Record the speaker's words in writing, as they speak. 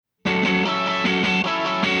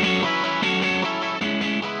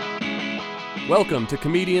Welcome to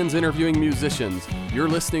Comedians Interviewing Musicians. You're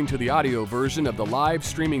listening to the audio version of the live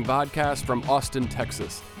streaming podcast from Austin,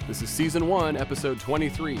 Texas. This is Season 1, Episode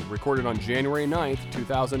 23, recorded on January 9th,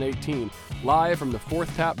 2018, live from the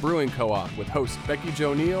Fourth Tap Brewing Co-op with hosts Becky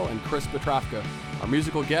Jo Neal and Chris Petrovka. Our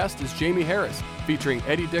musical guest is Jamie Harris, featuring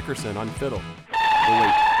Eddie Dickerson on fiddle. But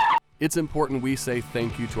wait, it's important we say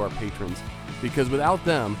thank you to our patrons, because without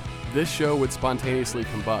them, this show would spontaneously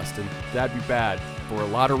combust, and that'd be bad for a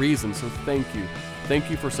lot of reasons, so thank you. Thank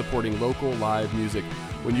you for supporting local live music.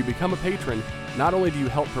 When you become a patron, not only do you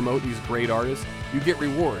help promote these great artists, you get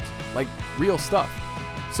rewards, like real stuff.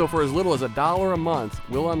 So for as little as $1 a month,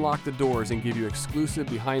 we'll unlock the doors and give you exclusive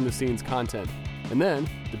behind-the-scenes content. And then,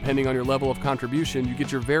 depending on your level of contribution, you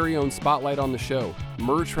get your very own spotlight on the show,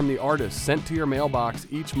 merch from the artists sent to your mailbox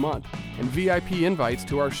each month, and VIP invites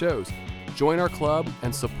to our shows. Join our club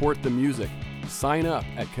and support the music. Sign up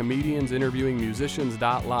at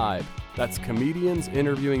comediansinterviewingmusicians.live. That's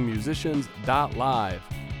comediansinterviewingmusicians.live.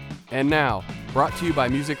 And now, brought to you by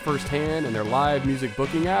Music Firsthand and their live music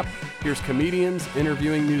booking app, here's Comedians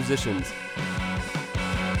Interviewing Musicians.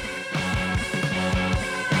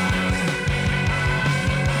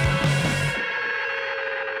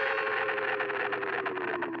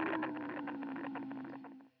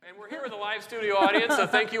 And we're here with a live studio audience, so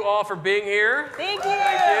thank you all for being here. Thank you.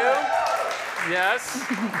 Thank you. Yes,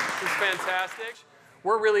 it's fantastic.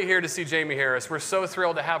 We're really here to see Jamie Harris. We're so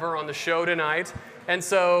thrilled to have her on the show tonight. And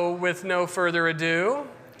so, with no further ado,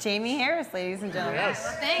 Jamie Harris, ladies and gentlemen.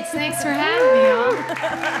 Yes. Thanks for having me, all.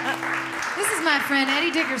 This is my friend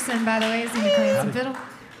Eddie Dickerson, by the way. He's going to play some fiddle.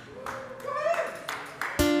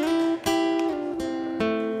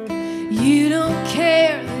 You don't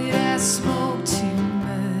care that I smoke too much.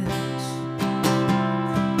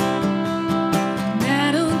 And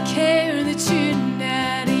I don't care that you're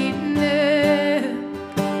not enough.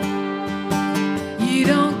 You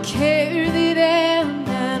don't care that I'm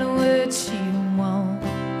not what you want.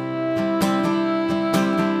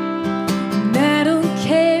 And I don't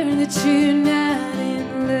care that you're not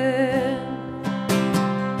in love.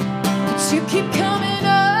 But you keep coming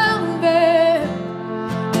over,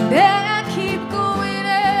 and I keep going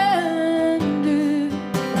under,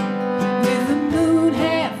 with the moon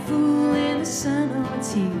half full and the sun on my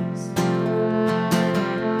tears.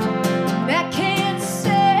 And I can't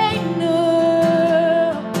say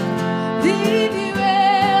no, leave you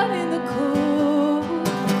out in the cold,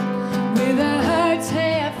 with our hearts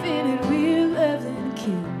half in it, we're loving a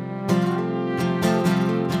kill.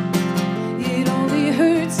 It only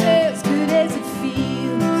hurts as good as it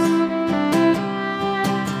feels.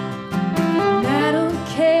 And I don't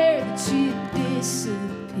care that you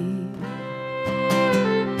disappear.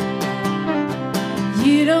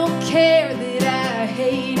 You don't care that I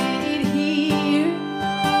hated it here.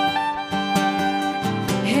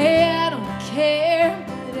 Hey, I don't care,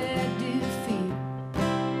 but I do fear.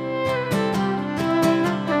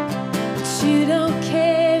 But you don't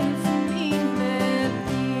care for me, my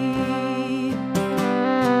dear.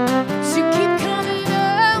 But you keep coming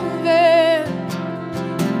over,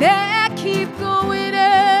 and I keep going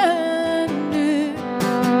under,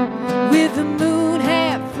 with the moon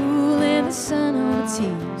half full and the sun on my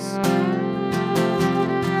tears.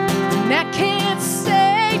 And I can't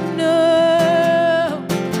say no,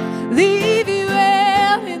 leave you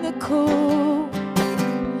out in the cold,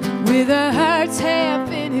 with our hearts half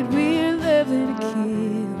in it, we're loving a kill.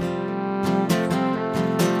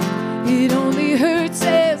 It only hurts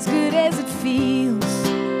as good as it feels.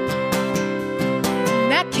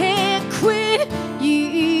 And I can't quit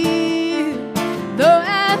you, though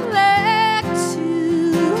I'd like to.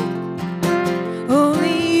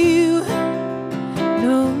 Only you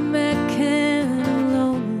know my kind of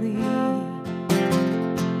lonely.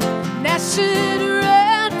 And I should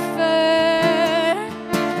run far,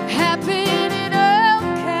 happen in all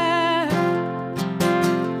kind,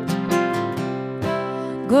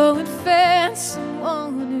 going fast,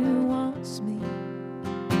 someone who wants me.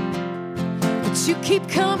 But you keep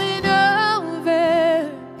coming over,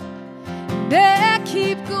 and I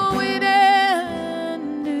keep going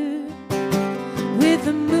under, with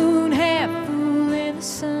the moon half full and the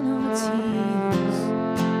sun on my tears.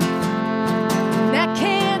 And I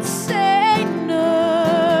can't say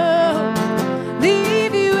no,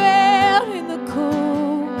 leave you out in the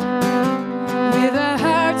cold, with our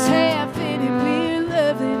hearts half in it, we're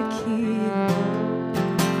loving a kill.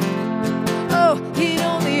 Oh, it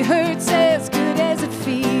only hurts as good as it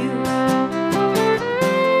feels.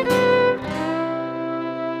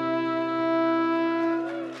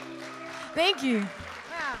 Thank you. Wow,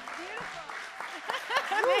 beautiful.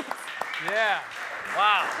 yeah.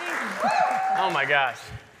 Wow. Oh my gosh.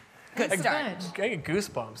 Good start. I get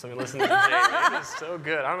goosebumps. I mean, listening to Jamie. It is so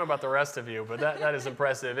good. I don't know about the rest of you, but that is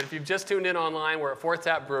impressive. If you've just tuned in online, we're at Fourth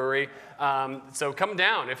Tap Brewery. So come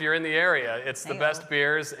down if you're in the area. It's the best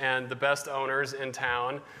beers and the best owners in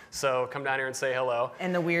town. So come down here and say hello.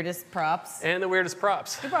 And the weirdest props. And the weirdest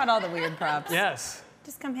props. You brought all the weird props. Yes.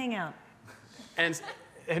 Just come hang out.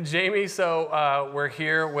 And Jamie, so we're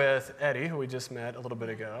here with Eddie, who we just met a little bit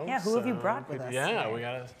ago. Yeah, who have you brought with us Yeah, today? we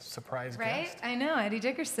got a surprise Right? guest. I know, Eddie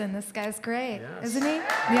Dickerson. This guy's great, Yes. isn't he?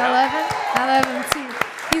 Y'all love him? I love him too.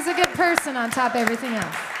 He's a good person on top of everything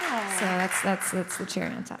else. So that's the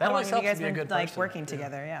cherry on top. That How long always have you helps guys to be a been good like person. working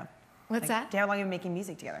together? Yeah. What's that? How long have you been making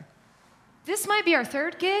music together? This might be our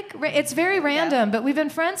third gig. It's very random, but we've been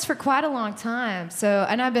friends for quite a long time. So,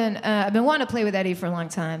 and I've been wanting to play with Eddie for a long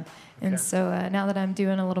time, and so now that I'm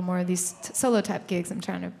doing a little more of these solo type gigs, I'm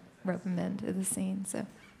trying to rope him into the scene. So.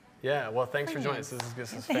 Yeah, well, thanks for joining us.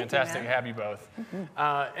 This is Thank you, fantastic man. to have you both.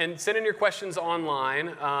 And send in your questions online,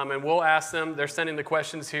 and we'll ask them. They're sending the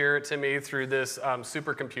questions here to me through this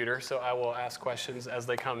supercomputer, so I will ask questions as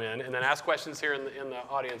they come in, and then ask questions here in the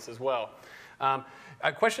audience as well.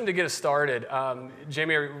 A question to get us started.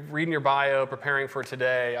 Jamie, reading your bio, preparing for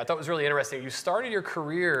today, I thought it was really interesting. You started your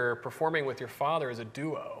career performing with your father as a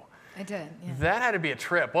duo. I did, yeah. That had to be a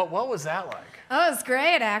trip. What was that like? Oh, it was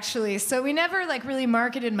great, actually. So we never really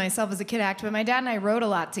marketed myself as a kid actor, but my dad and I wrote a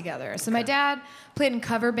lot together. So my dad played in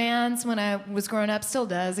cover bands when I was growing up, still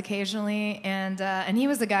does occasionally, and he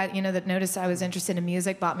was the guy that noticed I was interested in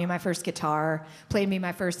music, bought me my first guitar, played me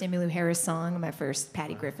my first Emmylou Harris song, my first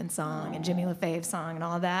Patty Griffin song, and Jimmy LaFave song, and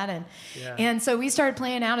all of that. And so we started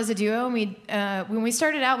playing out as a duo. And when we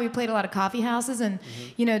started out, we played a lot of coffee houses, and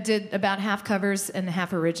did about half covers and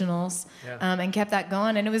half originals, and kept that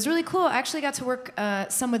going. And it was really cool. I actually got to work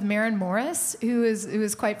some with Maren Morris, who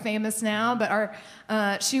is quite famous now,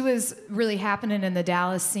 but she was really happening in the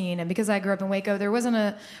Dallas scene, and because I grew up in Waco, there weren't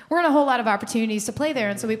a whole lot of opportunities to play there,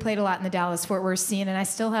 and so we played a lot in the Dallas-Fort Worth scene, and I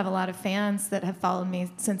still have a lot of fans that have followed me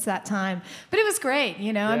since that time. But it was great,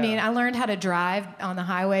 I mean, I learned how to drive on the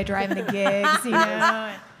highway, driving to gigs,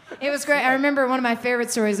 It was great. I remember one of my favorite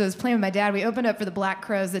stories. I was playing with my dad. We opened up for the Black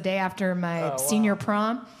Crowes the day after my senior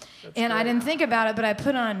prom. And I didn't think about it, but I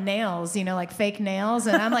put on nails, like fake nails.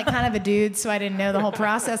 And I'm kind of a dude, so I didn't know the whole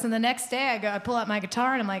process. And the next day I pull out my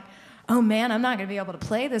guitar and I'm like, oh man, I'm not going to be able to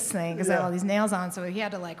play this thing because I have all these nails on. So he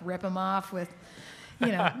had to rip them off with,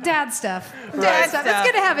 dad stuff. Dad stuff.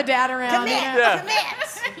 It's good to have a dad around.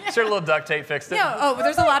 Commit! Sure, a little duct tape fixed it. But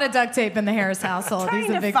there's a lot of duct tape in the Harris household. Trying He's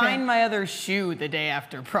a to big find fan. my other shoe the day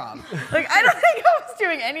after prom. I don't think I was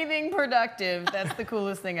doing anything productive. That's the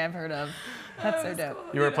coolest thing I've heard of. That's so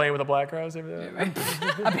dope. You were playing with the Black Crowes over there?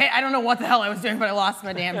 I don't know what the hell I was doing, but I lost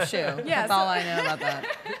my damn shoe. Yeah, That's all I know about that.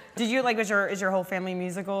 Did you is your whole family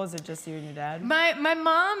musical? Is it just you and your dad? My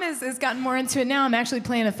mom has gotten more into it now. I'm actually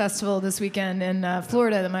playing a festival this weekend in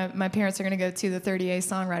Florida that my parents are going to go to, the 30A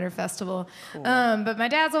Songwriter Festival. Cool. But my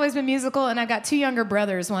dad's always been musical, and I've got two younger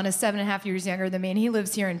brothers. One is 7.5 years younger than me, and he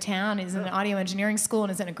lives here in town. He's in audio engineering school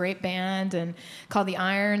and is in a great band called the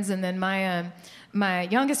Irons. And then my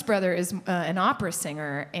youngest brother is an opera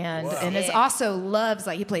singer and is also loves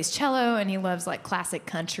he plays cello and he loves classic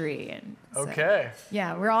country and so,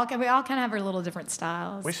 yeah, we all kind of have our little different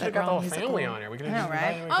styles. We should have got the whole family on here. We could have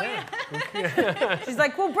right? Yeah. She's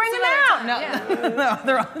like, well, bring them out. No,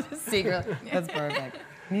 they're all just secret. That's perfect.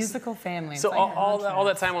 Musical family. So all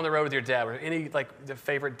that time on the road with your dad, were there any the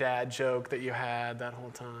favorite dad joke that you had that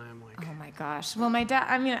whole time? Oh my gosh. Well, my dad,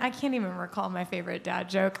 I can't even recall my favorite dad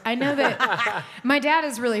joke. I know that my dad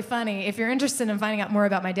is really funny. If you're interested in finding out more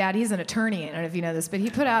about my dad, he's an attorney. I don't know if you know this, but he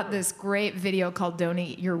put out this great video called Don't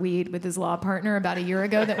Eat Your Weed with his law partner about a year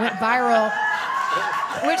ago that went viral.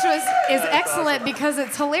 Which is excellent because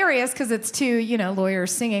it's hilarious because it's two,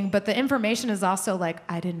 lawyers singing, but the information is also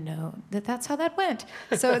I didn't know that's how that went.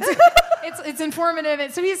 So it's informative.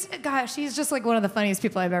 And so he's just one of the funniest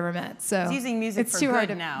people I've ever met. So he's using music it's for too good hard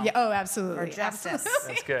to, now. Yeah, oh, absolutely. For justice.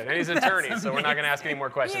 Absolutely. That's good. And he's an attorney, so we're not going to ask any more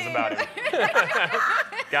questions about it.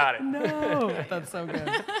 Got it. No, that's so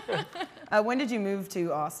good. When did you move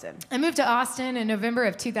to Austin? I moved to Austin in November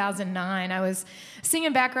of 2009. I was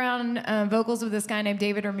singing background vocals with this guy named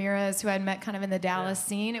David Ramirez, who I'd met kind of in the Dallas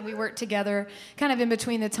scene, and we worked together kind of in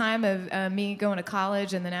between the time of me going to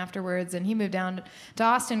college and then afterwards. And he moved down to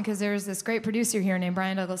Austin because there's this great producer here named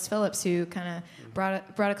Brian Douglas Phillips who kind of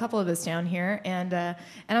brought a couple of us down here. And I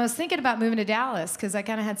was thinking about moving to Dallas because I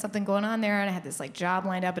kind of had something going on there, and I had this job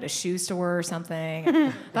lined up at a shoe store or something.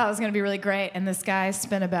 Thought it was going to be really great. And this guy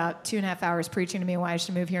spent about 2.5 2.5 hours preaching to me why I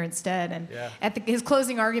should move here instead. And his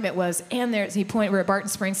closing argument was, we're at Barton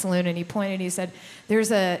Springs Saloon, and he pointed, he said,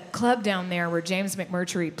 there's a club down there where James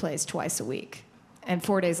McMurtry plays twice a week. And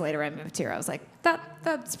 4 days later, I moved here. I was like,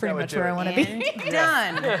 that's pretty much where I want to be.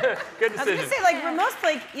 Done. Good decision. I was gonna say, like, for most,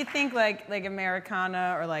 like, you think like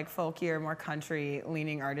Americana or like folky or more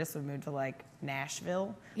country-leaning artists would move to like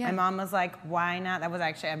Nashville. Yeah. My mom was like, why not? That was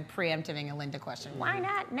actually, I'm preempting a Linda question. Why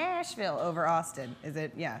not Nashville over Austin? Is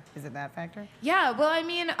it that factor? Yeah, well, I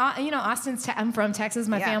mean, Austin's, I'm from Texas.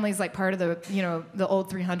 My family's like part of the old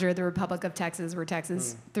 300, the Republic of Texas. We're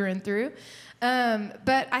Texas through and through.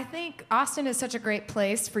 But I think Austin is such a great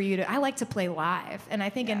place for you I like to play live. And I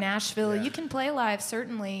think in Nashville, you can play live,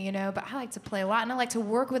 certainly, but I like to play a lot. And I like to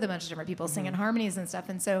work with a bunch of different people, singing harmonies and stuff.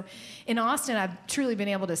 And so in Austin, I've truly been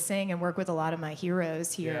able to sing and work with a lot of my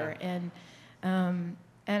heroes here. Yeah. And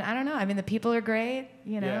I don't know. I mean, the people are great.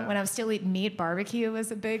 When I was still eating meat, barbecue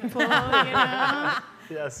was a big pull, Yes.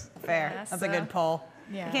 Fair. Yeah, That's a good pull.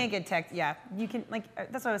 Yeah. You can't get Texas. Yeah, you can, like,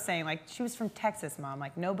 that's what I was saying. Like, she was from Texas, Mom.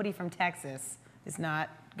 Like, nobody from Texas is not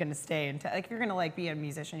going to stay in Texas. Like, if you're going to, like, be a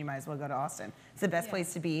musician, you might as well go to Austin. It's the best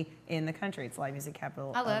place to be in the country. It's the live music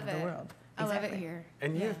capital of the world. I love it here.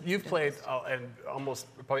 And you've played in almost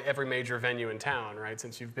probably every major venue in town, right,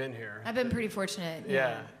 since you've been here. I've been pretty fortunate.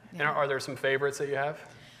 Yeah. And are there some favorites that you have?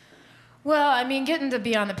 Well, I mean, getting to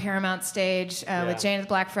be on the Paramount stage with Jane of the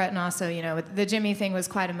Black Fret, and also, with the Jimmy thing was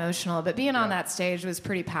quite emotional. But being on that stage was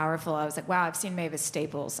pretty powerful. I was like, wow, I've seen Mavis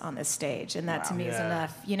Staples on this stage, and that to me is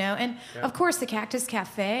enough, And of course, the Cactus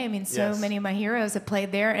Cafe. I mean, so many of my heroes have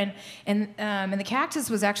played there, and the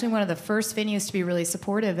Cactus was actually one of the first venues to be really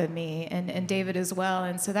supportive of me, and David as well.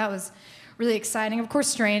 And so that was really exciting. Of course,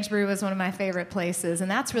 Strange Brew was one of my favorite places,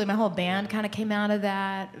 and that's really my whole band kind of came out of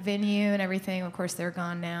that venue and everything. Of course, they're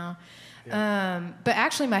gone now. Yeah. But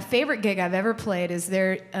actually, my favorite gig I've ever played is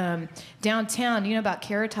there downtown. You know about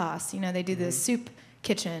Caritas? They do the soup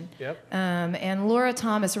kitchen. Yep. And Laura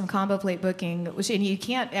Thomas from Combo Plate Booking, and you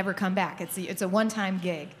can't ever come back. It's a one-time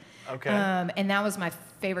gig. Okay. And that was my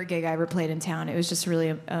favorite gig I ever played in town. It was just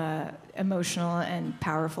really emotional and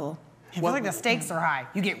powerful. I feel like the stakes are high.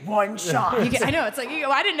 You get one shot. I know. It's like,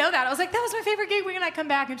 I didn't know that. I was like, that was my favorite gig. When can I come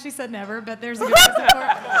back? And she said never, but there's a good reason for it.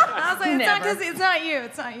 I was like, it's not you.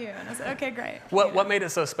 It's not you. And I said, okay, great. What made it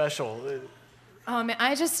so special?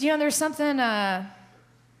 I just, there's something, I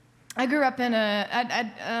grew up in the,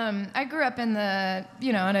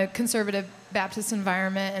 in a conservative Baptist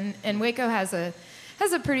environment, and Waco has a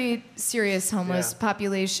pretty serious homeless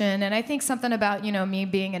population, and I think something about me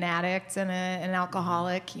being an addict and an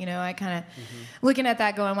alcoholic, I kind of looking at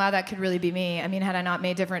that going, wow, that could really be me. I mean, had I not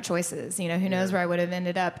made different choices, who knows where I would have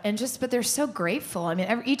ended up. And but they're so grateful. I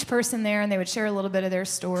mean, each person there, and they would share a little bit of their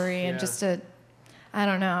story, and I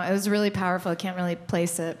don't know, it was really powerful. I can't really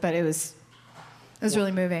place it, but it was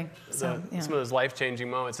really moving. Some of those life-changing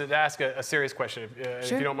moments. To ask a serious question,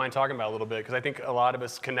 if you don't mind talking about it a little bit, because I think a lot of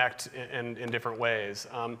us connect in different ways.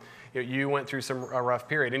 You went through a rough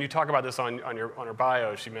period, and you talk about this on her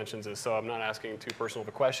bio. She mentions this, so I'm not asking too personal of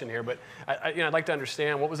a question here, but I'd like to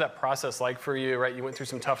understand, what was that process like for you? Right, you went through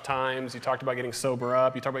some tough times. You talked about getting sober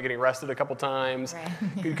up. You talked about getting arrested a couple times.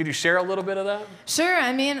 Right. Could you share a little bit of that? Sure.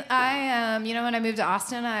 I mean, I when I moved to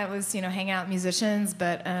Austin, I was hanging out with musicians,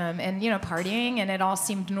 but and partying, and it all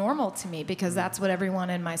seemed normal to me because that's what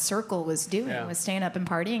everyone in my circle was doing, was staying up and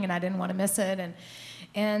partying, and I didn't want to miss it.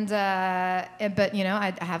 But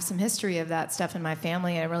I have some history of that stuff in my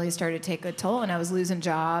family, and it really started to take a toll, and I was losing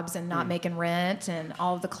jobs and not making rent and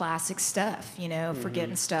all of the classic stuff,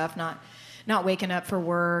 forgetting stuff, not waking up for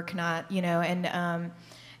work, I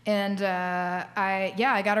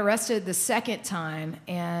got arrested the second time,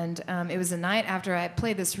 and it was the night after I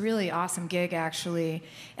played this really awesome gig, actually,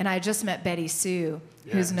 and I just met Betty Sue,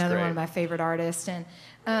 who's another one of my favorite artists, and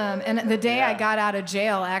the day I got out of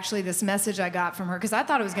jail, actually, this message I got from her, because I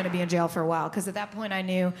thought I was going to be in jail for a while, because at that point I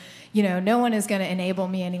knew, no one is going to enable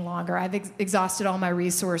me any longer. I've exhausted all my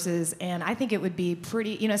resources, and I think it would be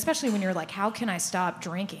pretty, especially when you're like, how can I stop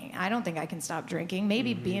drinking? I don't think I can stop drinking.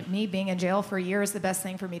 Maybe me being in jail for a year is the best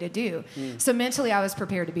thing for me to do. So mentally, I was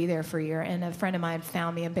prepared to be there for a year, and a friend of mine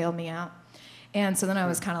found me and bailed me out. And so then I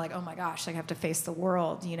was kind of like, oh my gosh, I have to face the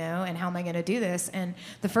world, and how am I going to do this? And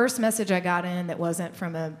the first message I got in that wasn't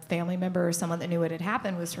from a family member or someone that knew what had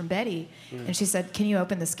happened was from Betty. And she said, can you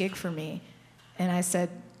open this gig for me? And I said,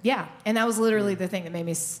 yeah. And that was literally the thing that made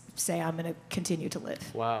me say, I'm going to continue to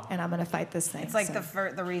live. Wow. And I'm going to fight this thing. It's like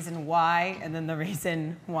the reason why, and then the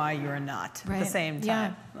reason why you're not at the same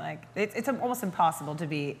time. Like, it's almost impossible to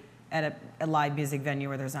be at a live music venue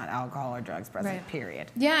where there's not alcohol or drugs present, Right. period.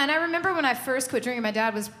 Yeah, and I remember when I first quit drinking, my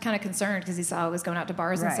dad was kind of concerned because he saw I was going out to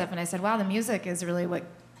bars and Right. stuff, and I said, wow, the music is really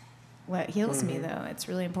what heals me, though. It's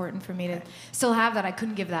really important for me to still have that. I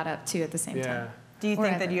couldn't give that up, too, at the same time. Do you Or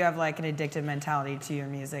think that ever. you have like an addictive mentality to your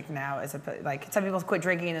music now? Like some people quit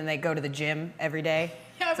drinking and then they go to the gym every day.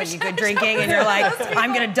 Yeah, I it's like wish you I quit was drinking one and of you're like, those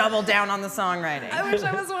I'm gonna double down on the songwriting. I wish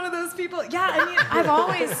I was one of those people. Yeah, I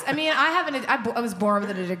mean, I was born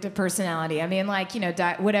with an addictive personality. I mean, like, you know,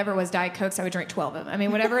 whatever was Diet Cokes, I would drink 12 of them. I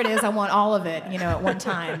mean, whatever it is, I want all of it, you know, at one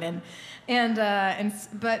time.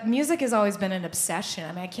 But music has always been an obsession.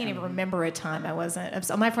 I mean, I can't even remember a time I wasn't.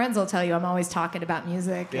 My friends will tell you I'm always talking about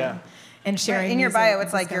music and sharing. In your music bio, and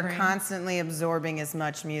it's like you're discovering. constantly absorbing as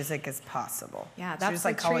much music as possible. Yeah, So that's you're just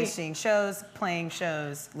like the always treat. seeing shows, playing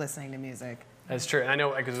shows, listening to music. That's true. And I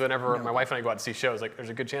know because whenever my wife and I go out to see shows, like there's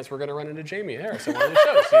a good chance we're going to run into Jamie Harris at one of the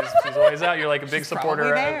shows. She's always out. You're like a big supporter,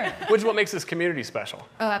 probably there. which is what makes this community special,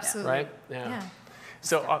 Oh, absolutely. right? Yeah.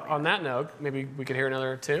 So on that note, maybe we could hear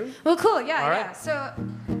another tune. Well, cool. Yeah, All right. yeah. So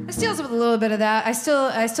this deals with a little bit of that. I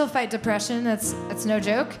still fight depression. That's no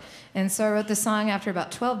joke. And so I wrote this song after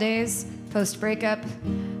about 12 days post breakup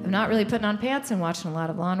of not really putting on pants and watching a lot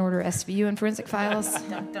of Law and Order, SVU, and Forensic Files.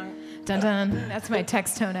 Dun, dun. Dun dun. That's my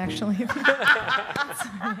text tone, actually.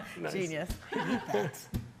 Nice. Genius.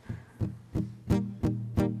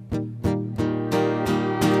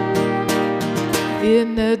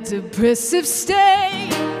 In a depressive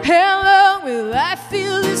state, how long will I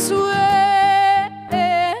feel this way?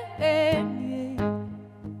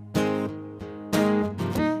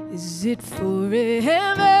 Is it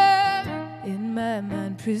forever? In my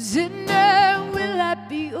mind, prisoner, will I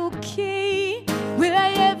be okay? Will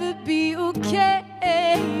I ever be okay?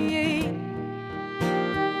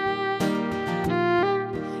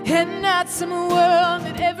 And not someone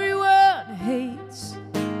that everyone hates.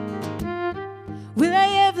 Will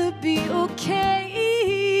I ever be okay?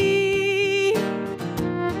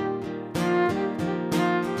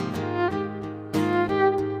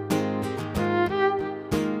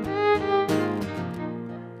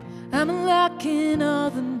 I'm locking all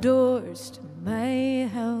the doors to my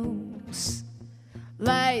house.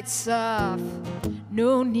 Lights off,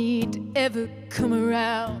 no need to ever come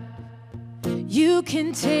around. You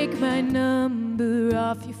can take my number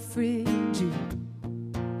off your fridge.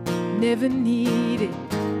 Never need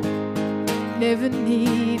it, never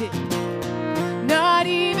need it. Not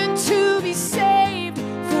even to be saved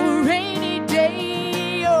for a rainy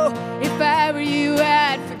day. Oh, if I were you,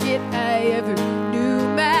 I'd forget I ever knew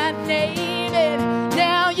my name. And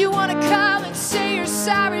now you wanna call and say you're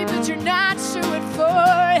sorry, but you're not sure what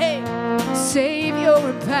for. Hey, save your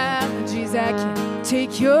apologies, I can't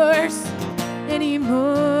take yours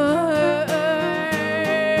anymore.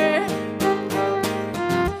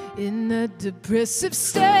 In a depressive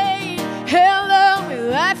state, how long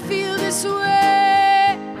will I feel this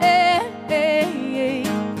way?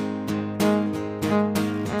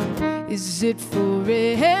 Is it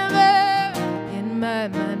forever? In my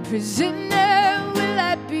mind, prisoner, will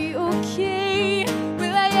I be okay?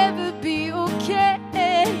 Will I ever be okay?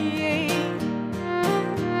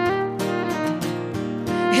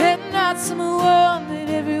 And not someone that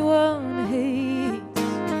everyone hates.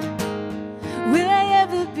 Will I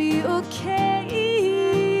ever be okay?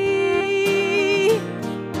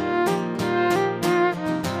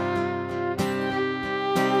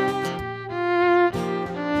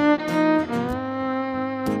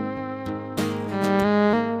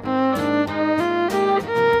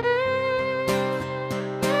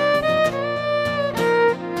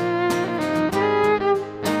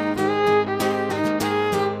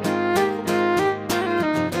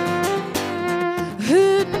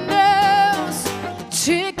 Who knows?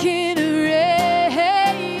 Chicken rain.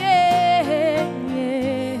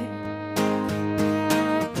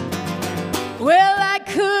 Well, I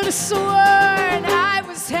could have sworn I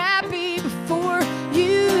was happy before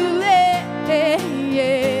you left.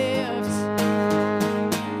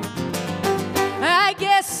 I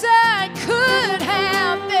guess I could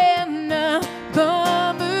have been a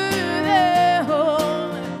bummer the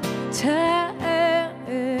whole time.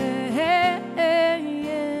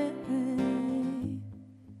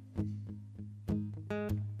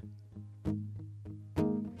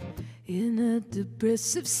 In a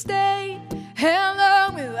depressive state, how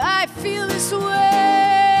long will I feel this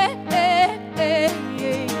way?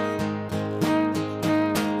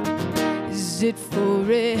 Is it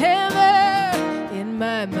forever? In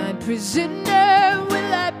my mind, prisoner,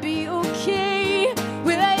 will I be okay?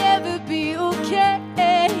 Will I ever be okay?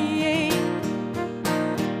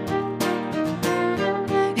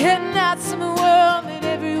 And not someone that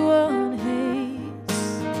everyone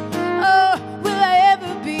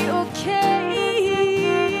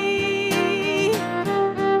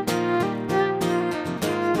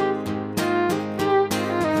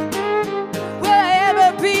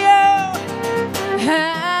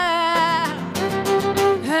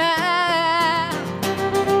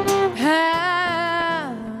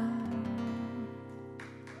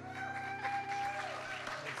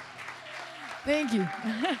Thank you.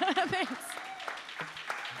 Thanks.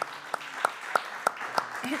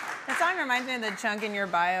 That song reminds me of the chunk in your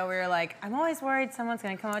bio where you're like, I'm always worried someone's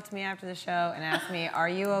going to come up to me after the show and ask me, are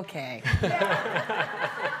you okay?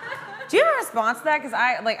 Do you have a response to that? Because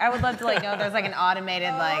I would love to know there's like an automated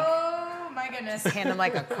Oh my goodness. hand them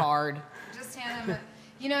like a card. Just hand them.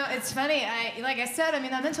 It's funny. Like I said,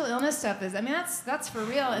 that mental illness stuff is. That's for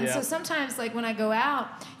real. And so sometimes, like when I go out,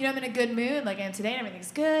 I'm in a good mood, like I am today, and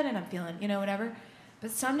everything's good, and I'm feeling, whatever. But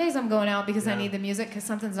some days I'm going out because I need the music because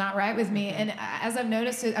something's not right with me. And as I've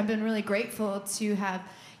noticed, I've been really grateful to have,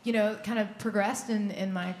 kind of progressed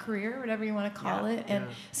in my career, whatever you want to call it. And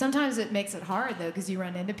sometimes it makes it hard though because you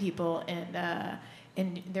run into people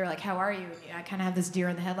and they're like, how are you? And I kind of have this deer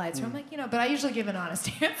in the headlights. So I'm like, but I usually give an honest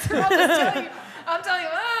answer. I'll tell you,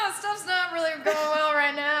 stuff's not really going well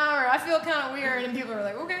right now, or I feel kind of weird, and people are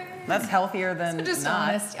like, okay. That's healthier than so just not.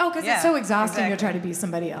 honest. Oh, because it's so exhausting to try to be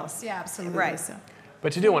somebody else. Yeah, absolutely. Right. So.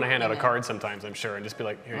 But you do want to hand out a card sometimes, I'm sure, and just be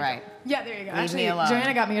like, here you go. Yeah, there you go. Leave Actually, me alone.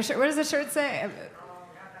 Joanna got me a shirt. What does the shirt say?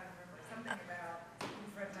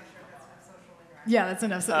 Yeah, that's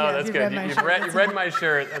enough. Oh, that's good. You've read my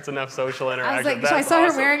shirt. That's enough social interaction. I was like, I saw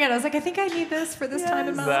her wearing it. I was like, I think I need this for this time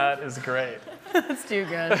in my life. That is great. That's too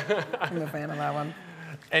good. I'm a fan of that one.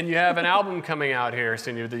 And you have an album coming out here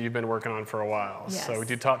soon that you've been working on for a while. Yes. So would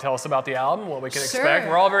you tell us about the album, what we can Sure. expect?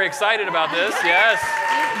 We're all very excited about this. Yes.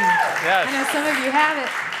 Yes. I know some of you have it.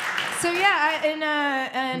 So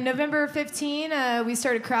in November 15, we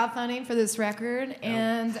started crowdfunding for this record,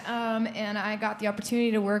 and I got the opportunity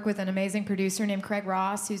to work with an amazing producer named Craig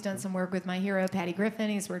Ross, who's done some work with my hero Patty Griffin.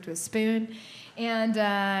 He's worked with Spoon,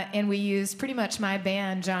 and we used pretty much my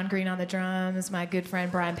band, John Green on the drums, my good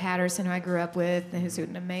friend Brian Patterson, who I grew up with, who's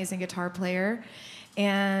an amazing guitar player.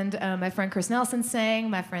 And my friend Chris Nelson sang,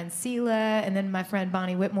 my friend Sela, and then my friend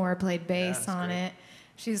Bonnie Whitmore played bass on it.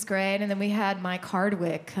 She's great. And then we had Mike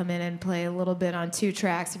Hardwick come in and play a little bit on 2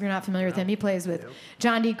 tracks. If you're not familiar with him, he plays with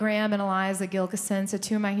John D. Graham and Eliza Gilkison, so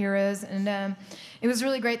 2 of my heroes. And it was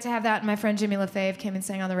really great to have that. And my friend Jimmy LaFave came and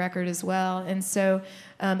sang on the record as well. And so,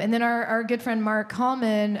 and then our good friend Mark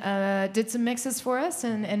Hallman did some mixes for us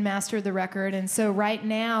and mastered the record. And so right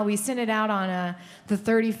now we sent it out on the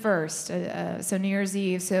 31st, so New Year's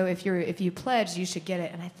Eve. So if you pledge, you should get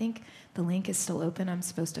it. And I think the link is still open. I'm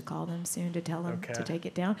supposed to call them soon to tell them to take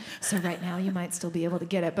it down. So right now you might still be able to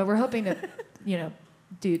get it. But we're hoping to,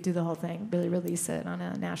 do the whole thing, really release it on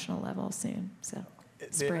a national level soon. So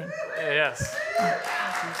spring. Yes.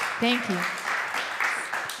 Thank you.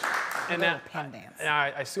 And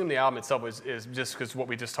I assume the album itself is just because what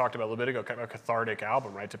we just talked about a little bit ago, kind of a cathartic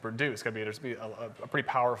album, right, to produce. It's going to be a pretty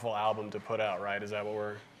powerful album to put out, right? Is that what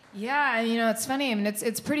we're... Yeah, it's funny.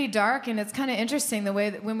 It's pretty dark, and it's kind of interesting the way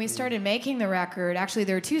that when we started making the record, actually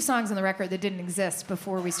there were 2 songs on the record that didn't exist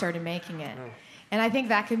before we started making it. And I think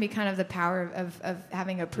that can be kind of the power of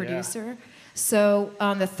having a producer. Yeah. So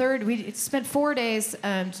on the 3rd, we spent 4 days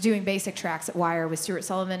doing basic tracks at Wire with Stuart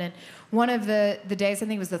Sullivan, and one of the days, I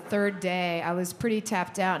think it was the 3rd day, I was pretty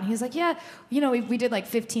tapped out, and he was like, yeah, we did like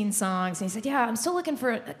 15 songs, and he said, yeah, I'm still looking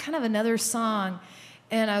for kind of another song.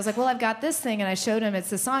 And I was like, well, I've got this thing. And I showed him,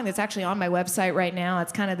 it's a song that's actually on my website right now.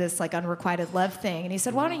 It's kind of this like unrequited love thing. And he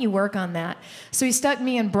said, why don't you work on that? So he stuck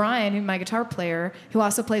me and Brian, who's my guitar player, who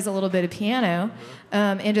also plays a little bit of piano,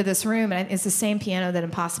 into this room. And it's the same piano that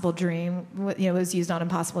Impossible Dream, was used on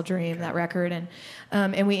Impossible Dream, that record.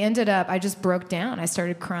 And we ended up, I just broke down. I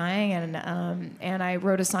started crying, and I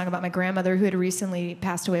wrote a song about my grandmother who had recently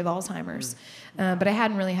passed away of Alzheimer's. But I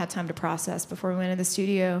hadn't really had time to process before we went in the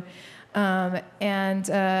studio. And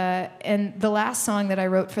the last song that I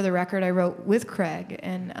wrote for the record, I wrote with Craig,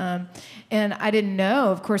 and I didn't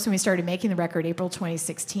know, of course, when we started making the record, April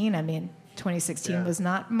 2016. 2016 was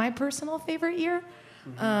not my personal favorite year.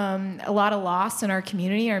 A lot of loss in our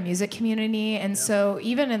community, our music community, and so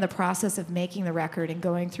even in the process of making the record and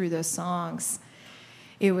going through those songs,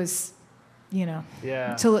 it was,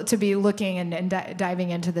 to be looking and diving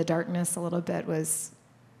into the darkness a little bit was.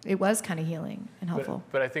 It was kind of healing and helpful.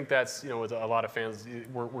 But I think that's, with a lot of fans,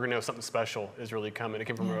 we're going to know something special is really coming. It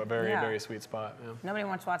came from a very, very sweet spot. Yeah. Nobody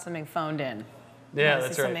wants to watch something phoned in. Yeah,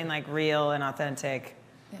 that's right. Something like real and authentic,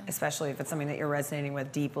 especially if it's something that you're resonating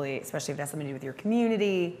with deeply, especially if it has something to do with your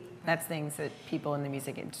community. That's things that people in the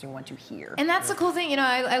music industry want to hear. And that's the cool thing.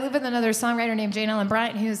 I live with another songwriter named Jane Ellen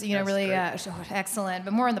Bryant, who's really excellent,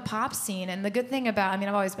 but more in the pop scene. And the good thing about,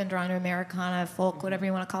 I've always been drawn to Americana, folk, whatever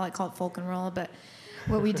you want to call it folk and roll, but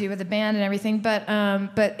what we do with the band and everything, but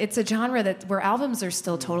it's a genre where albums are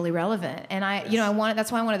still totally relevant. And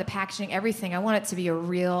that's why I wanted the packaging, everything. I want it to be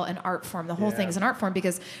an art form. The whole thing is an art form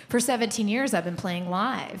because for 17 years I've been playing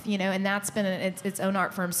live, and that's been its own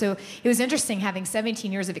art form. So it was interesting having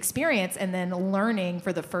 17 years of experience and then learning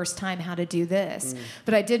for the first time how to do this.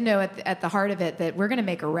 But I did know at the heart of it that we're going to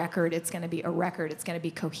make a record. It's going to be a record. It's going to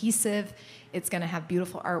be cohesive. It's going to have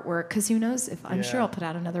beautiful artwork because who knows if I'm sure I'll put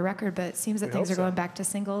out another record, but it seems that things are going back to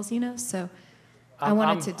singles, so I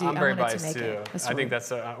wanted to I'm very biased make too. it. I think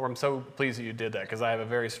I'm so pleased that you did that because I have a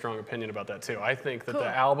very strong opinion about that too. I think that the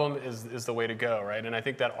album is the way to go, right? And I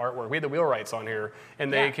think that artwork, we had the Wheelwrights on here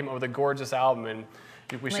and they came up with a gorgeous album and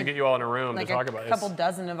we should get you all in a room to talk about it. Like a couple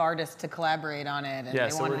dozen of artists to collaborate on it, and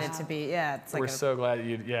they wanted it to be, it's like we're so glad that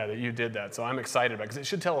you did that. So I'm excited about it because it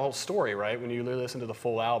should tell a whole story, right? When you listen to the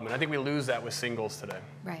full album, and I think we lose that with singles today.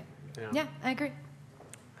 Right. Yeah, I agree.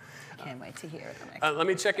 Can't wait to hear the next. Let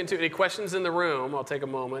me check into any questions in the room. I'll take a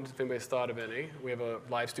moment if anybody's thought of any. We have a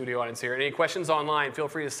live studio audience here. Any questions online, feel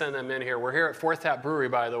free to send them in here. We're here at Fourth Tap Brewery,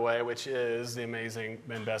 by the way, which is the amazing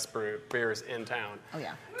and best beers in town. Oh,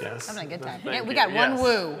 yeah. Yes. Having a good time. Thank We you. got one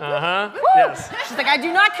woo. Uh-huh. Woo! Yes. She's like, I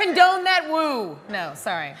do not condone that woo. No,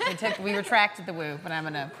 sorry. We retracted the woo, but I'm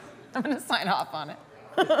gonna sign off on it.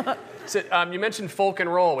 So, you mentioned folk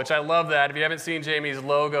and roll, which I love that. If you haven't seen Jamie's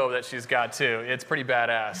logo that she's got too, it's pretty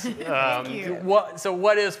badass. Thank you.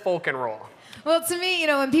 What is folk and roll? Well, to me,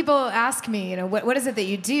 when people ask me, what is it that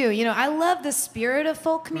you do? I love the spirit of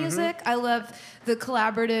folk music. I love the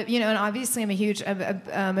collaborative, and obviously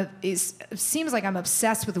it seems like I'm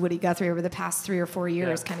obsessed with Woody Guthrie over the past 3 or 4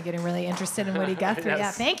 years, kind of getting really interested in Woody Guthrie. Yes.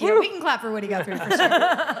 Yeah, thank you. We can clap for Woody Guthrie for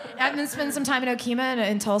sure. I've been spending some time in Okemah and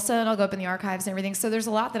in Tulsa, and I'll go up in the archives and everything. So there's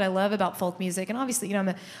a lot that I love about folk music, and obviously,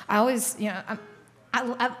 I always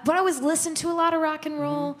listen to a lot of rock and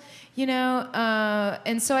roll,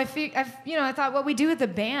 and so I thought what we do with the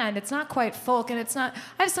band, it's not quite folk, and it's not.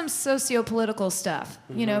 I have some socio-political stuff,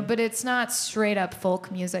 but it's not straight up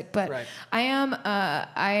folk music. But I am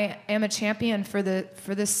a champion for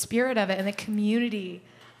the spirit of it and the community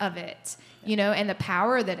of it. And the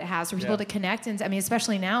power that it has for people to connect. And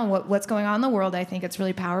especially now, what's going on in the world, I think it's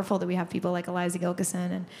really powerful that we have people like Eliza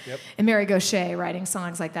Gilkyson and Mary Gauthier writing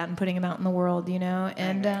songs like that and putting them out in the world,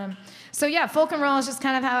 And so, folk and roll is just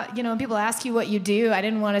kind of how, when people ask you what you do, I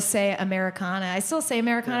didn't want to say Americana. I still say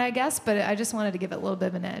Americana, I guess, but I just wanted to give it a little bit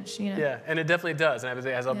of an edge, Yeah, and it definitely does. And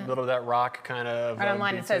it has a little of that rock kind of... Right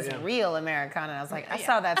online it says real Americana. I was like, I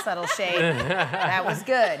saw that subtle shade. That was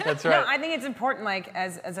good. That's right. No, I think it's important,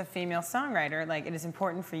 as a female songwriter, it is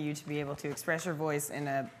important for you to be able to express your voice in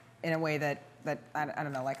a way that I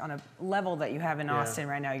don't know, on a level that you have in Austin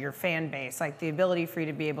right now, your fan base, the ability for you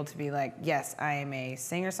to be able to be yes, I am a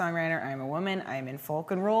singer-songwriter, I am a woman, I am in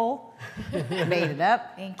folk and roll, made it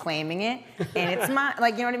up, claiming it, and it's my,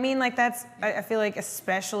 you know what I mean? That's, I feel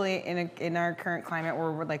especially in our current climate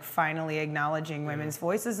where we're finally acknowledging women's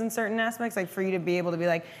voices in certain aspects, for you to be able to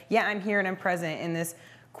be yeah, I'm here and I'm present in this,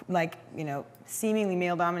 seemingly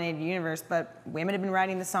male-dominated universe, but women have been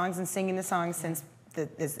writing the songs and singing the songs since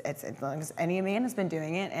as long as any man has been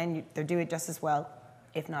doing it, and they do it just as well,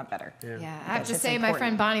 if not better. Yeah, I have to say, my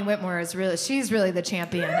friend Bonnie Whitmore she's really the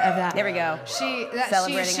champion of that. There we go. She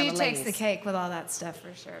takes the cake with all that stuff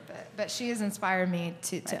for sure, but she has inspired me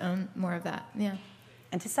to own more of that. Yeah.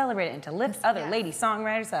 And to celebrate it and to lift other lady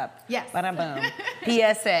songwriters up. Yes. Ba-da-boom.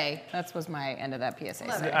 PSA. That was my end of that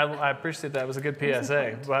PSA. I appreciate that. It was a good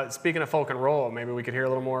PSA. But speaking of folk and roll, maybe we could hear a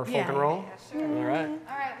little more folk and roll? Yeah, sure. All right.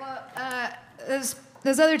 All right, well,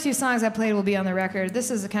 those other 2 songs I played will be on the record.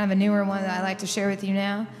 This is a kind of a newer one that I like to share with you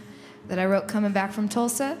now that I wrote coming back from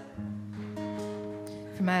Tulsa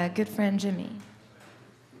for my good friend Jimmy.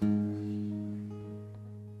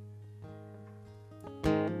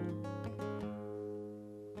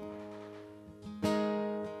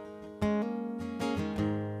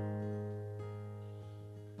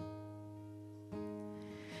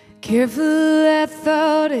 Careful, that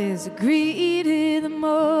thought is a greed in the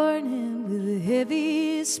morning with the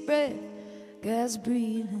heaviest breath God's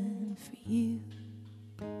breathing for you.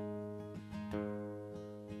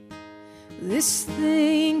 This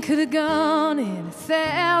thing could have gone in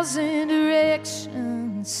 1,000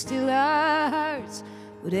 directions, still our hearts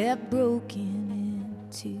would have broken in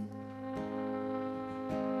two.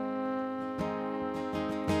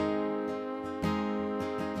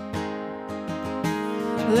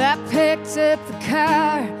 Well, I picked up the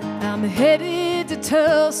car, I'm headed to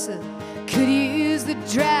Tulsa. Could use the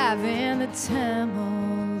drive and the time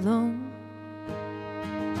all alone.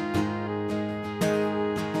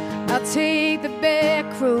 I'll take the back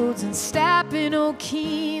roads and stop in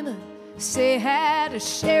Okemah, say hi to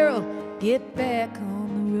Cheryl, get back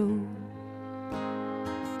on the road.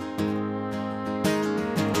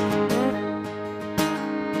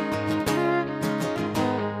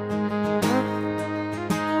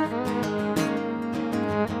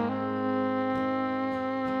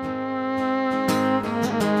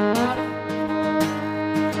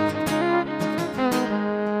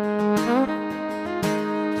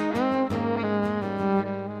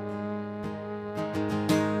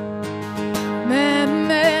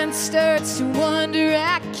 Starts to wonder,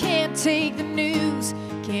 I can't take the news,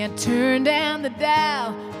 can't turn down the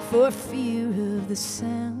dial for fear of the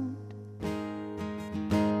sound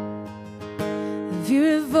of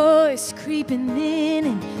your voice creeping in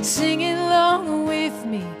and singing along with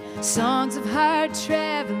me, songs of hard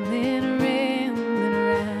traveling, rambling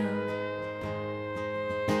around.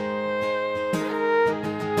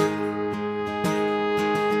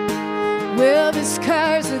 Well, this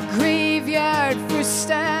car's a graveyard for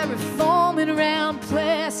styrofoam and around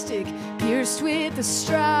plastic, pierced with a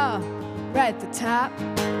straw right at the top.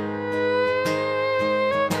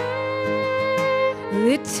 Well,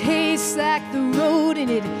 it tastes like the road and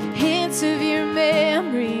it hints of your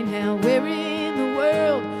memory. Now where in the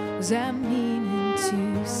world was I meaning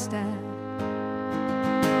to stop?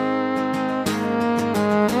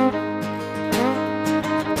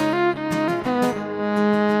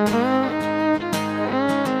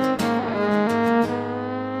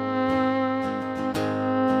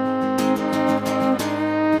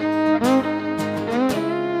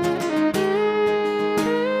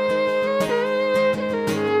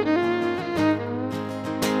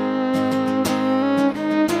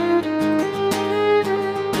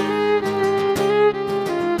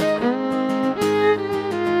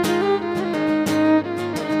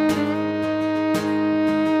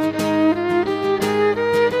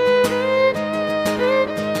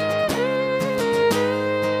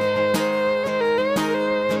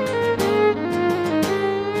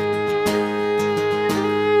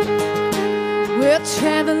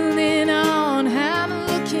 Traveling on, I'm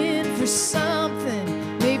looking for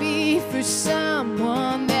something, maybe for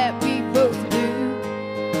someone that we both do.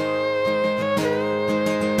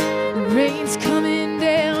 The rain's coming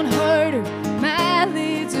down harder, my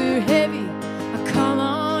lids are heavy. I call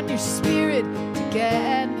on your spirit to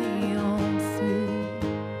guide me on through.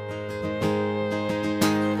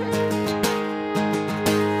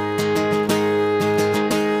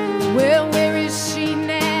 Well, where is she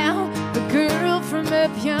now? The girl from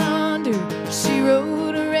up yonder, she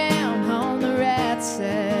rode around on the right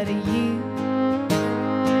side of you.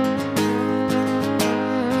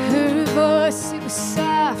 Her voice, it was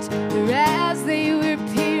soft, her eyes, they were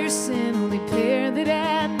piercing, only pair that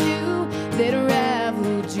I knew that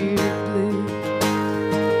rivaled your blue.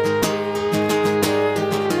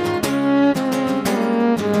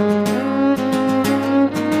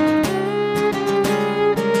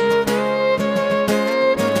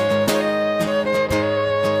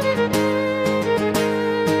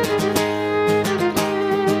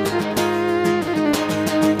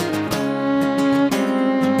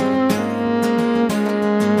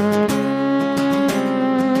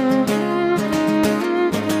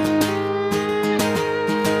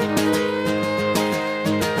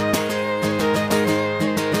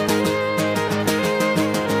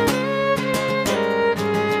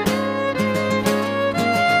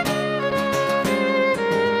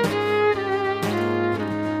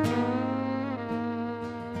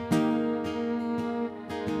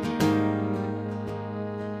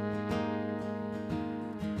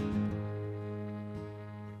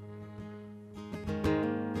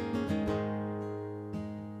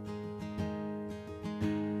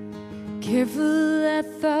 Careful, I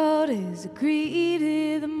thought, as I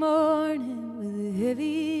greeted the morning with a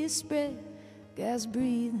heavy spread, gas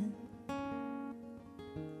breathing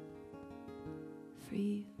for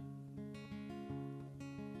you,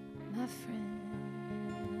 my friend.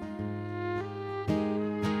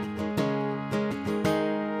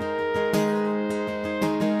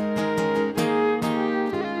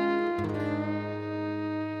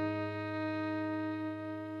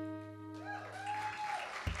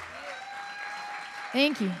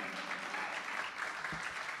 Thank you.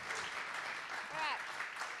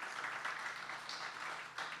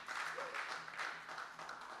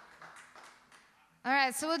 All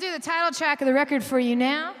right, so we'll do the title track of the record for you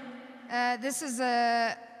now. This is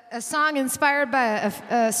a song inspired by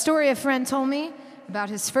a story a friend told me about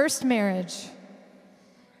his first marriage.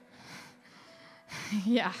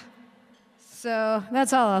 Yeah. So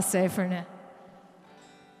that's all I'll say for now.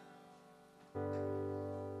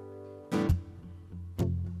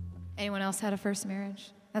 Anyone else had a first marriage?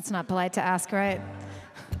 That's not polite to ask, right?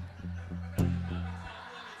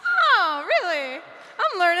 Oh, really?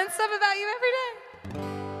 I'm learning stuff about you every day.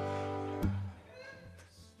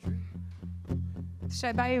 Should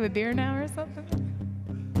I buy you a beer now or something?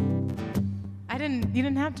 You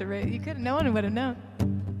didn't have to, right? You couldn't, no one would have known.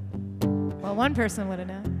 Well, one person would have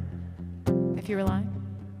known if you were lying.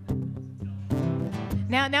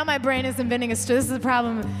 Now my brain is inventing a story. This is the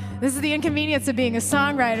problem. This is the inconvenience of being a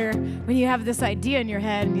songwriter when you have this idea in your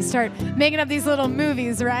head and you start making up these little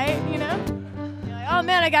movies, right? You know? You're like, oh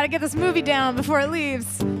man, I gotta get this movie down before it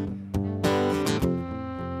leaves.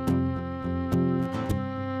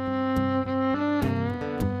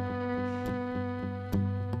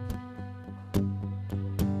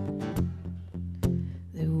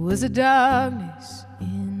 There was a darkness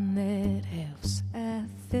in that house. I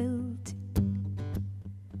felt it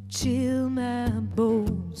chill my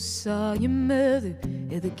bones. Saw your mother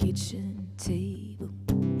at the kitchen table,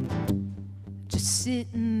 just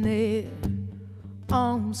sitting there,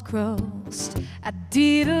 arms crossed. I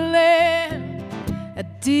didn't lie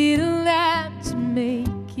to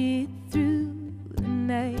make it through the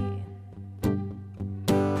night.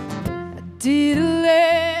 I didn't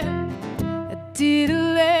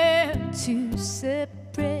learn to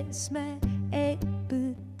suppress my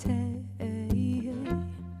appetite.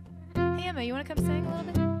 Hey Emma, you wanna come sing a little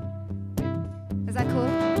bit? Is that cool?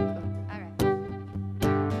 All right.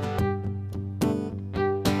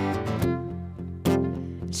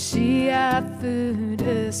 She offered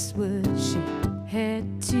us what she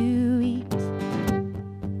had to eat.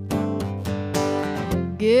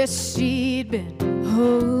 Guess she'd been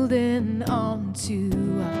holding on to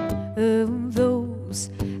all of those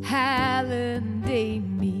holiday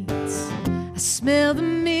meats. I smell the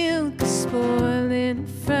milk spoiling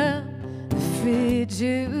from the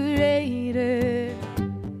refrigerator.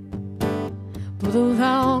 Pull the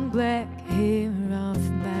long black hair off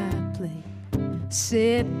my plate.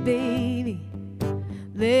 Said, baby,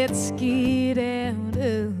 let's get out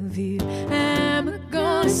of here. I'm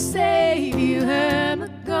gonna save you. I'm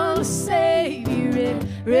gonna save you.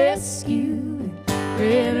 Rescue,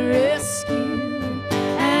 rescue.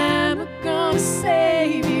 I'm gonna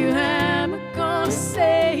save you. I'm gonna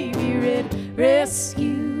save you.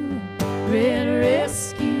 Rescue,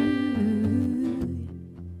 rescue.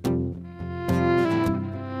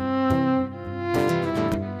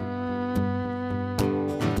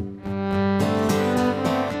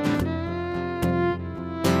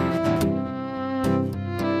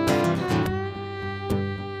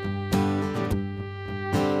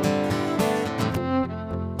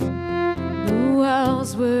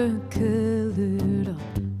 Were colored all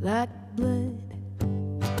like blood.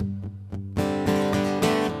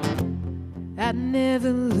 I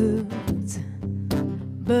never looked,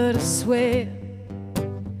 but I swear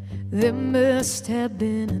there must have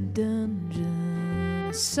been a dungeon.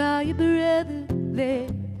 I saw your brother there,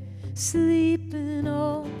 sleeping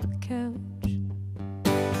on the couch.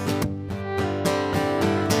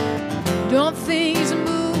 Don't think he's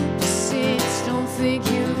moved since, don't think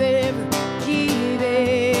he'll ever get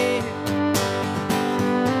it.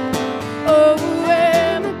 Oh,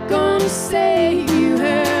 am I gonna save you?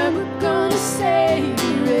 Am I gonna save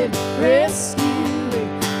you? Rescue,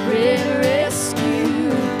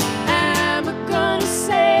 rescue. Am I gonna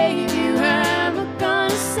save you? Am I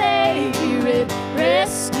gonna save you?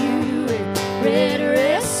 Rescue,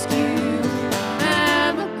 rescue.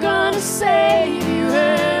 Am I gonna save you?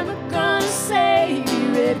 Am I gonna save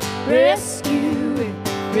you? Rescue,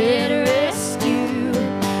 rescue.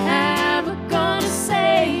 Am I gonna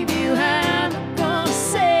save you? Am I gonna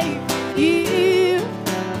save you?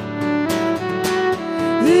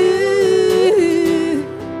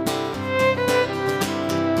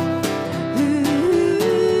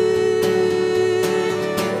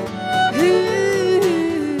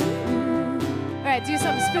 All right, do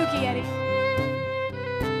something spooky, Eddie.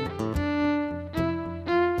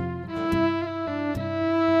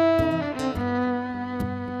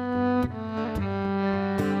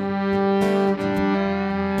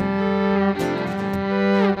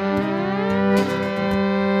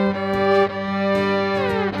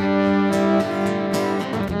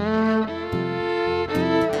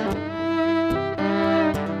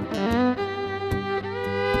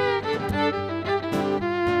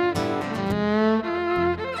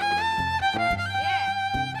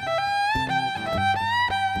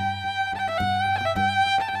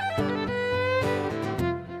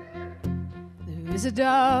 There's a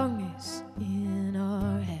darkness in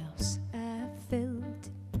our house. I felt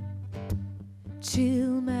it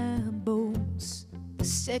chill my bones the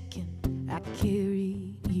second I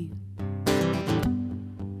carry you.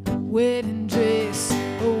 wedding dress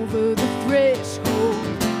over the threshold.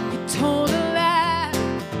 You told a lie,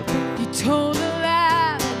 you told a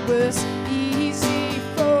lie. It was easy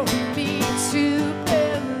for me to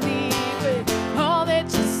believe it. All that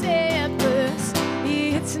you said was,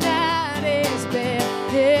 it's not as bad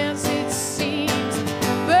as it seems.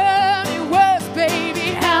 But it was,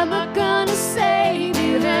 baby. How am I gonna save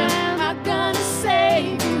you? How am I gonna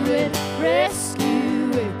save you and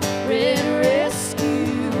rescue it?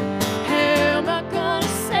 Rescue. How am I gonna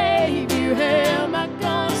save you? How am I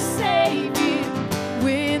gonna save you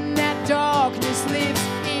when that darkness lives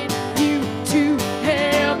in you too?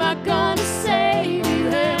 How am I gonna save you?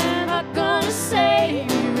 How am I gonna save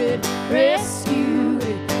you and rescue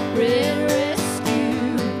it?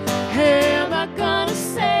 Rescue. How am I gonna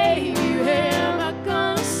save you? How am I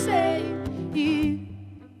gonna save you?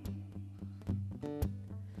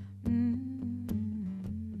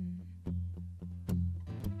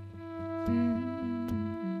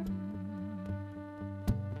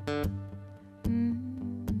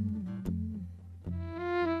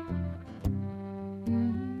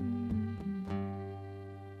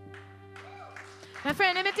 My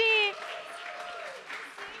friend Emmett.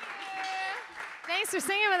 Thanks for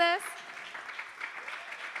singing with us.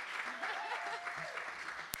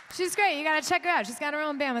 She's great. You gotta check her out. She's got her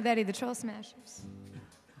own band with Eddie, the Troll Smashers.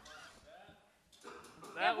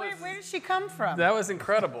 Where did she come from? That was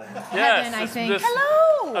incredible. Heaven, I think. This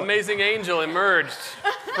Hello. amazing angel emerged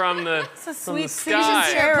from the, It's a from the sweet sky. Susan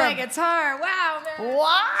Her Cherub. play guitar. Wow, man.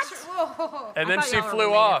 What? Whoa. And I then thought she y'all were flew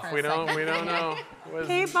related off. for a We don't know. Was-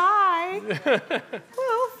 Okay, bye.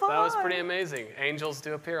 Well, fun. that was pretty amazing. Angels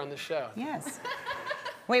do appear on the show. Yes.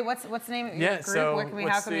 Wait, what's the name of your Yeah, group? so How can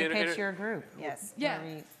what's we the pitch your group? Yes. Yeah.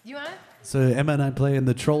 Marie. You want it? So Emma and I play in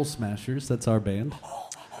the Troll Smashers. That's our band.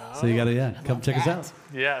 So you gotta come check us out.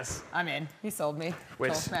 Yes. I'm in. You sold me. Which-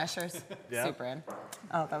 Troll Smashers. Yeah. Super in.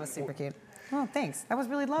 Oh, that was super cute. Oh, thanks. That was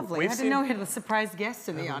really lovely. We've I didn't seen- know we had a surprise guest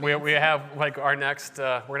in the audience. We have like our next.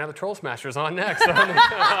 We're gonna have the Troll Smashers on next.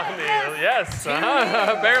 Yes.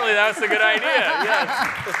 Apparently that's a good idea.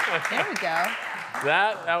 Yes. There we go.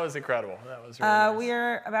 That was incredible. That was really nice.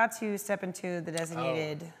 We're about to step into the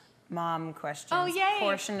designated mom questions Oh, yay.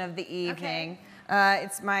 portion of the evening.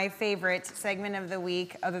 It's my favorite segment of the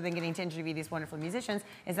week, other than getting to interview these wonderful musicians,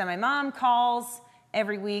 is that my mom calls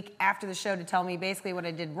every week after the show to tell me basically what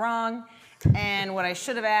I did wrong and what I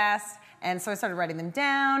should have asked. And so I started writing them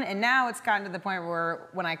down, and now it's gotten to the point where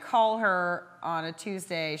when I call her on a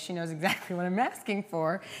Tuesday, she knows exactly what I'm asking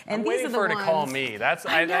for. And I'm these waiting are the for her to ones. call me. That's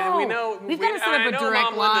I know. we know. We've got to set up I a know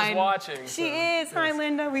direct Mom line. Linda's watching. She is. Hi,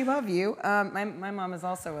 Linda. We love you. My mom is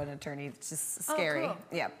also an attorney. It's just scary. cool.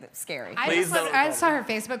 Yeah, it's scary. Please don't I call saw her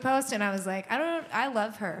Facebook post and I was like, I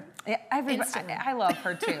love her. Yeah, Instantly. I love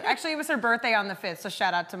her too. Actually, it was her birthday on the 5th, so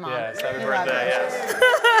shout out to Mom. Yes, happy We love birthday. her.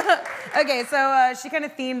 Yes. Okay, so she kind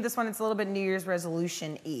of themed this one. It's a little bit New Year's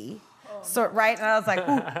resolution-y. So, right? And I was like,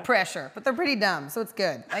 ooh, pressure. But they're pretty dumb, so it's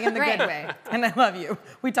good. Like in the Great. good way. And I love you.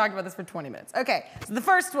 We talked about this for 20 minutes. Okay, so the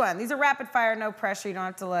first one. These are rapid fire, no pressure. You don't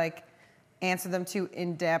have to like answer them too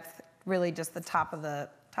in depth. Really just the top of the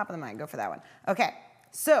mind. Go for that one. Okay,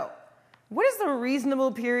 so what is the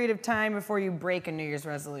reasonable period of time before you break a New Year's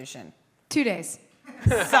resolution? 2 days.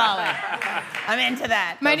 Solid. I'm into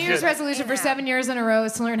that. My New Year's good. resolution for 7 years in a row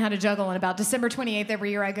is to learn how to juggle. And about December 28th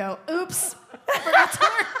every year I go, oops, forgot to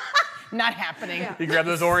learn. Not happening. You grab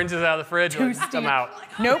those oranges out of the fridge. Like, I'm out.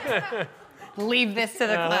 Nope. Leave this to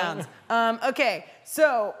the clowns. Okay,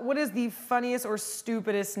 so what is the funniest or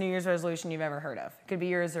stupidest New Year's resolution you've ever heard of? Could be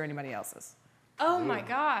yours or anybody else's. Oh my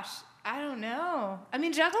gosh. I don't know. I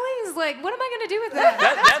mean, juggling is like, what am I going to do with that?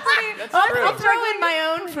 That's I'll true. throw in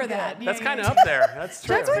my own for that. That's Yeah, kind of yeah. up there. That's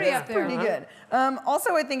true. That's pretty Yeah. up there. Pretty good.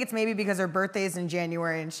 Also, I think it's maybe because her birthday is in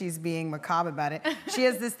January and she's being macabre about it. She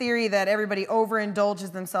has this theory that everybody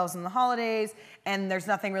overindulges themselves in the holidays and there's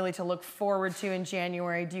nothing really to look forward to in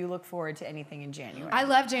January. Do you look forward to anything in January? I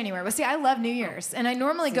love January. Well, see, I love New Year's. And I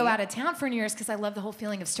normally go out of town for New Year's because I love the whole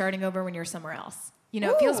feeling of starting over when you're somewhere else. You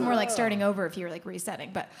know, it feels more like starting over if you're like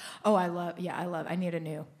resetting. But, I need a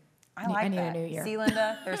new. I like I need that. a new year. See,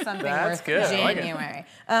 Linda, there's something That's worth good. I like it. January.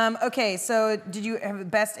 Okay, so did you have the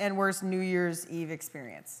best and worst New Year's Eve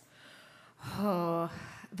experience? Oh,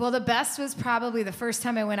 well, the best was probably the first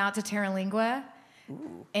time I went out to Terralingua.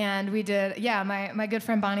 And we did, my good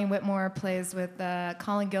friend Bonnie Whitmore plays with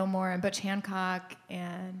Colin Gilmore and Butch Hancock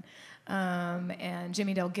and and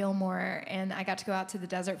Jimmy Dale Gilmore, and I got to go out to the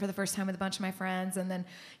desert for the first time with a bunch of my friends. And then,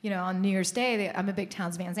 on New Year's Day, I'm a big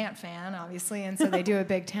Townes Van Zandt fan, obviously, and so they do a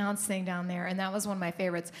big Townes thing down there, and that was one of my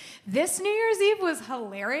favorites. This New Year's Eve was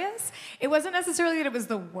hilarious. It wasn't necessarily that it was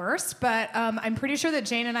the worst, but I'm pretty sure that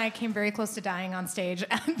Jane and I came very close to dying on stage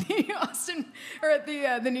at the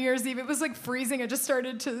New Year's Eve. It was like freezing. It just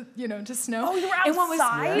started to snow. Oh, you were And what was-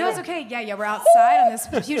 outside? No, it's okay. Yeah, we're outside on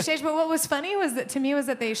this huge stage. But what was funny was that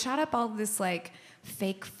they shot up all this like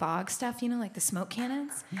fake fog stuff, like the smoke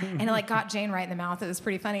cannons, and it like got Jane right in the mouth. It was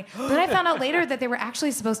pretty funny. But then I found out later that they were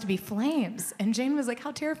actually supposed to be flames, and Jane was like,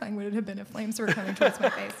 "How terrifying would it have been if flames were coming towards my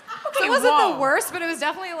face?" So it wasn't the worst, but it was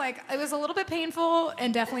definitely it was a little bit painful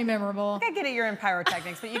and definitely memorable. I get it, you're in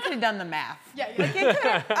pyrotechnics, but you could have done the math. Yeah.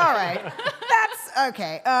 All right, that's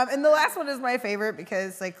okay. And the last one is my favorite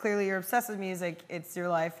because, clearly you're obsessed with music. It's your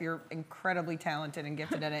life. You're incredibly talented and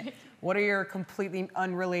gifted at it. What are your completely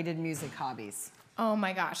unrelated music hobbies? Oh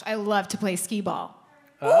my gosh, I love to play skee ball.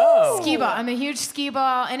 Oh. Skee ball. I'm a huge skee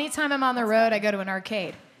ball. Anytime I'm on the road, I go to an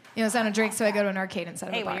arcade. So I don't drink, so I go to an arcade instead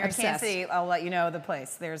of a Hey, bar. when you're in Kansas Obsessed. City, I'll let you know the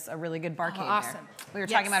place. There's a really good barcade awesome. there. We were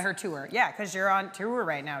Yes. talking about her tour. Yeah, because you're on tour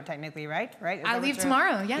right now, technically, right? Is I that what leave you're-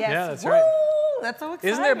 tomorrow, yeah. Yes. Yeah, that's Woo! right. That's so exciting.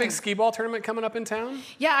 Isn't there a big skee ball tournament coming up in town?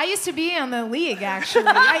 Yeah, I used to be on the league, actually.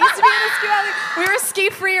 I used to be in the skee ball league. We were ski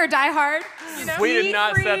free or die hard. We did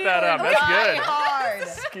not set that up. That's Die good. hard.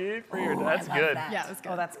 Ski free or that's I love good. that. Yeah, it was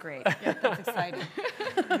good. Oh, that's great. Yeah, that's exciting.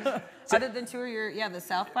 Other than tour, the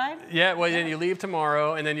South by? Yeah, well, then you leave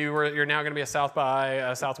tomorrow, and then you're now going to be a South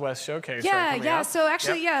by Southwest showcase. Yeah, right, coming yeah. up? So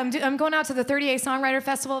actually, Yep. I'm going out to the 38 Songwriter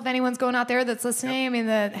Festival. If anyone's going out there that's listening, I mean,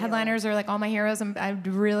 the headliners are all my heroes. I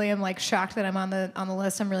really am shocked that I'm on the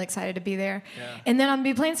list. I'm really excited to be there. Yeah. And then I'll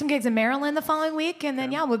be playing some gigs in Maryland the following week, and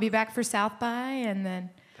then we'll be back for South by, and then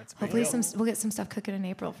That's a big hopefully deal. we'll get some stuff cooking in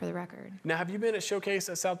April for the record. Now, have you been at Showcase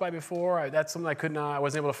at South by before? That's something I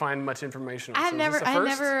wasn't able to find much information on. I So is this a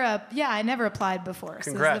first? I never applied before.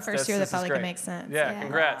 Congrats. So this is the first year that This is felt like great. it makes sense. Yeah,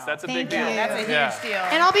 congrats. That's a Thank big deal. you. That's a huge Yeah. deal.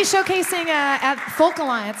 And I'll be showcasing at Folk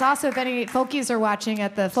Alliance. Also, if any folkies are watching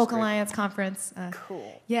at the Folk great. Alliance conference.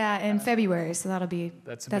 Cool. Yeah, in February. So That's a big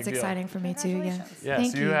deal. exciting for me too. Yeah. Congratulations. Yeah,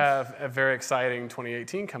 Thank so you have a very exciting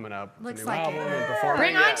 2018 coming up. with a Looks new like album it. and performing.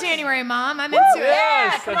 Bring on Yes. January, Mom. I'm into it.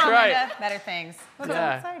 Yes, Come that's on, right. Linda. Better things. That's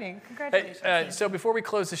Yeah. so exciting. Hey, Congratulations. so before we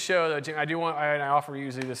close the show, though, Jim, I offer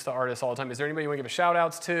usually this to artists all the time. Is there anybody you want to give a shout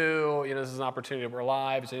outs to? This is an opportunity. We're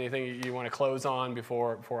live. Is there anything you want to close on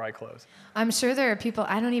before I close? I'm sure there are people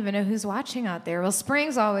I don't even know who's watching out there. Well,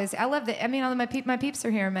 Spring's always. I love the. I mean, all my peeps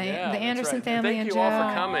are here. Yeah, The that's Anderson right. family Thank and you Joe. all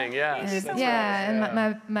for coming. Yes. And, that's yeah, right.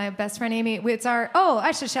 and my best friend Amy. It's our. Oh,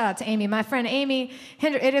 I should shout out to Amy. My friend Amy.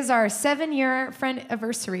 It is our 7-year friend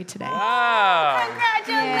anniversary today. Wow.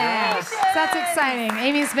 Congratulations. So that's exciting.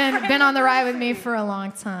 Amy's been on the ride with me for a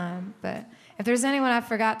long time. But if there's anyone I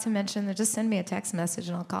forgot to mention, then just send me a text message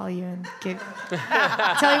and I'll call you and tell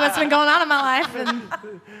you what's been going on in my life. And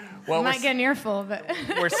Well, you might get an earful, but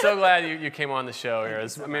we're so glad you came on the show here.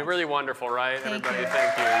 It's, really wonderful, right? Thank Everybody, you.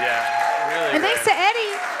 thank you. Yeah, really. and thanks great. to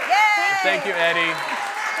Eddie. Thank you, Eddie.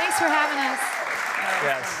 Thanks for having us.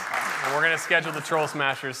 Yes. And we're going to schedule the Troll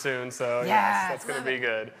Smashers soon, so yes, that's going to be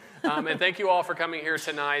good. And thank you all for coming here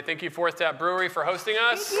tonight. Thank you, Fourth Tap Brewery, for hosting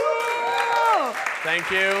us.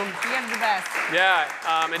 Thank you. You guys are the best.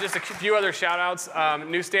 Yeah, and just a few other shout outs.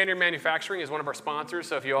 New Standard Manufacturing is one of our sponsors,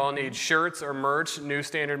 so if you all need shirts or merch, New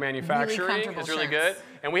Standard Manufacturing comfortable is really shirts. good.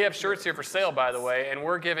 And we have shirts here for sale, by the way, and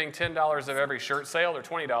we're giving $10 of every shirt sale, or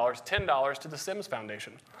 $20, $10 to the Sims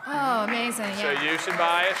Foundation. Oh, amazing. So Yeah. you should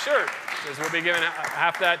buy a shirt, because we'll be giving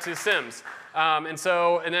half that to Sims. And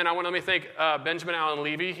then let me thank Benjamin Allen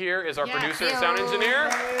Levy here is our Yeah. producer and sound engineer.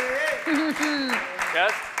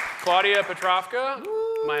 Yes. Claudia Petrovka,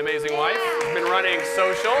 my amazing wife, has been running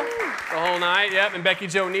social the whole night. Yep. And Becky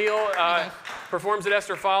Jo Neal performs at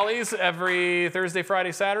Esther Follies every Thursday,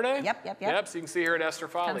 Friday, Saturday. Yep. So you can see her at Esther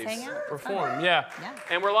Follies hang out. perform. Yeah.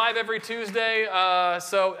 And we're live every Tuesday.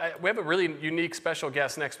 So we have a really unique special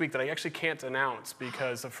guest next week that I actually can't announce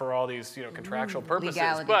because for all these contractual purposes.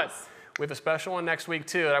 legalities. But we have a special one next week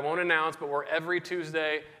too that I won't announce, but we're every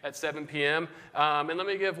Tuesday at 7 p.m. And let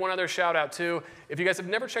me give one other shout out too. If you guys have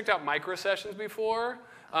never checked out Micro Sessions before,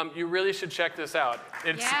 you really should check this out.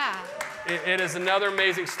 It is another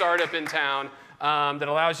amazing startup in town that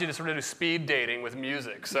allows you to sort of do speed dating with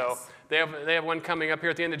music. So they have one coming up here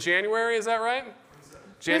at the end of January. Is that right?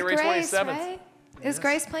 January With Grace, 27th. right? Is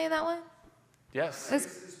Grace playing that one? Yes.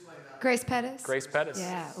 Grace Pettis? Grace Pettis.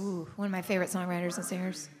 Yeah, ooh, one of my favorite songwriters and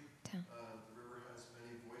singers. The River has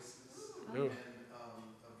many voices, Ooh. and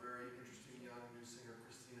a very interesting young new singer,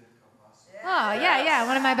 Christina Campasso. Oh, yeah,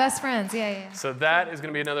 one of my best friends. Yeah. So that is going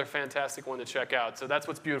to be another fantastic one to check out. So that's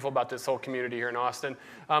what's beautiful about this whole community here in Austin.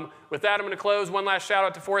 With that, I'm going to close. One last shout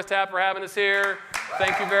out to Fourth Tap for having us here.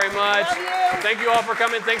 Thank you very much. Love you. Thank you all for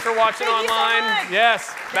coming. Thanks for watching Thank you so online. much.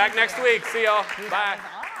 Yes, back next week. See y'all. Bye.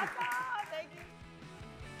 Thank you.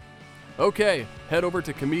 Okay, head over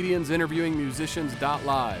to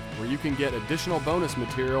comediansinterviewingmusicians.live where you can get additional bonus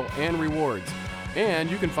material and rewards. And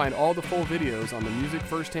you can find all the full videos on the Music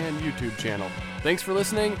Firsthand YouTube channel. Thanks for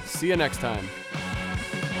listening. See you next time.